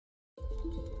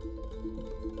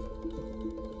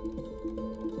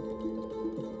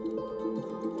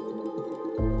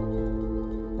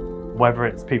whether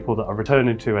it's people that are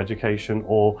returning to education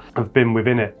or have been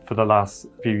within it for the last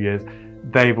few years,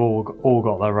 they've all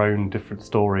got their own different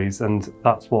stories, and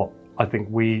that's what I think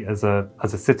we as a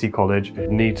city college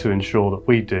need to ensure that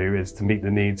we do, is to meet the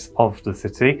needs of the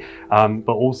city,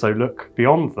 but also look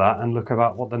beyond that and look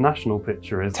about what the national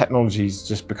picture is. Technology is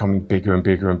just becoming bigger and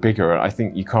bigger and bigger. I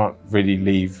think you can't really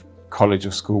leave college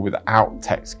or school without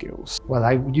tech skills. Well,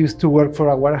 I used to work for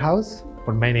a warehouse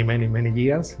for many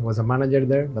years. I was a manager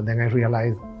there, but then I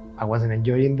realized I wasn't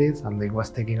enjoying this and it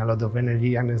was taking a lot of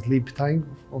energy and sleep time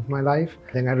of my life.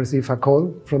 Then I received a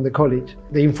call from the college.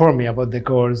 They informed me about the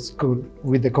course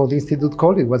with the Code Institute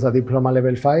call. It was a Diploma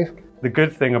Level 5. The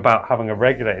good thing about having a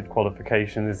regulated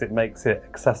qualification is it makes it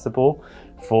accessible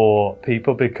for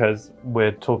people, because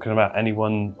we're talking about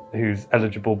anyone who's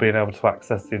eligible being able to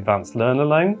access the Advanced Learner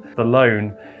Loan. The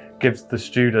loan gives the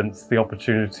students the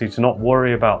opportunity to not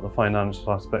worry about the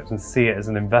financial aspect and see it as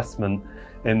an investment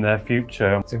in their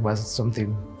future. It was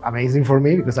something amazing for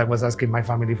me because I was asking my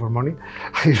family for money.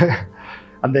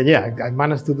 And then, yeah, I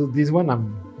managed to do this one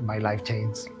and my life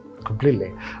changed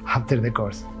completely after the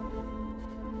course.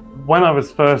 When I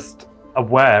was first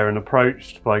aware and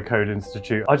approached by Code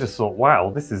Institute, I just thought,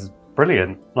 wow, this is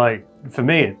brilliant. Like, for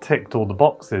me, it ticked all the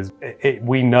boxes.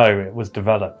 We know it was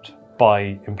developed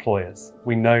by employers.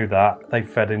 We know that they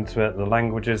fed into it, the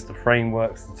languages, the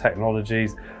frameworks, the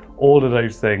technologies, all of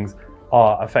those things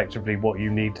are effectively what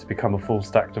you need to become a full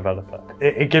stack developer.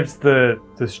 It gives the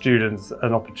students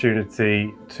an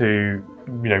opportunity to,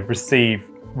 receive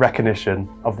recognition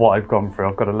of what I've gone through.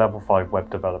 I've got a level 5 web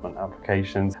development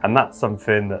applications, and that's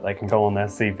something that they can go on their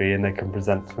CV and they can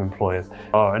present to employers.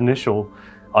 Our initial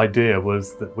idea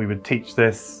was that we would teach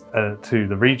this to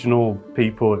the regional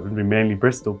people. It would be mainly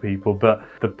Bristol people, but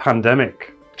the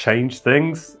pandemic changed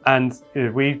things, and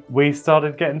we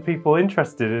started getting people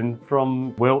interested in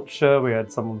from Wiltshire. We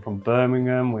had someone from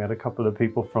Birmingham, we had a couple of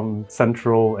people from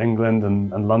central England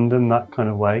and London, that kind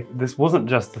of way. This wasn't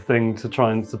just a thing to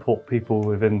try and support people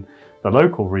within the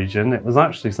local region, it was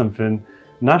actually something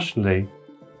nationally.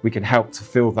 We can help to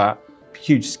fill that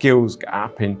huge skills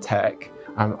gap in tech,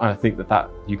 and I think that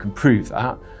you can prove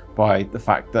that by the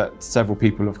fact that several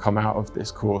people have come out of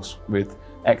this course with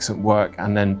excellent work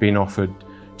and then been offered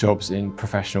jobs in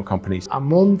professional companies. A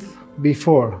month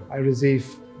before I received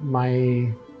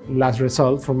my last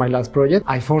result for my last project,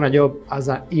 I found a job as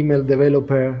an email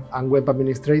developer and web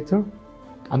administrator.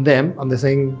 And then, at the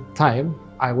same time,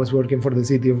 I was working for the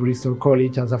City of Bristol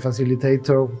College as a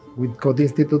facilitator with Code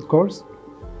Institute course.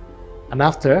 And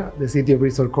after, the City of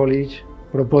Bristol College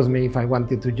proposed me if I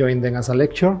wanted to join them as a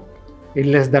lecturer.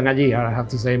 In less than a year, I have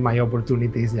to say, my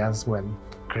opportunities just went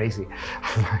crazy.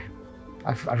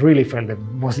 I really felt the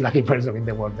most lucky person in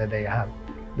the world that they had.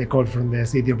 The call from the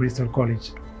City of Bristol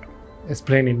College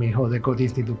explaining me how the Code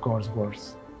Institute course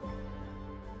works.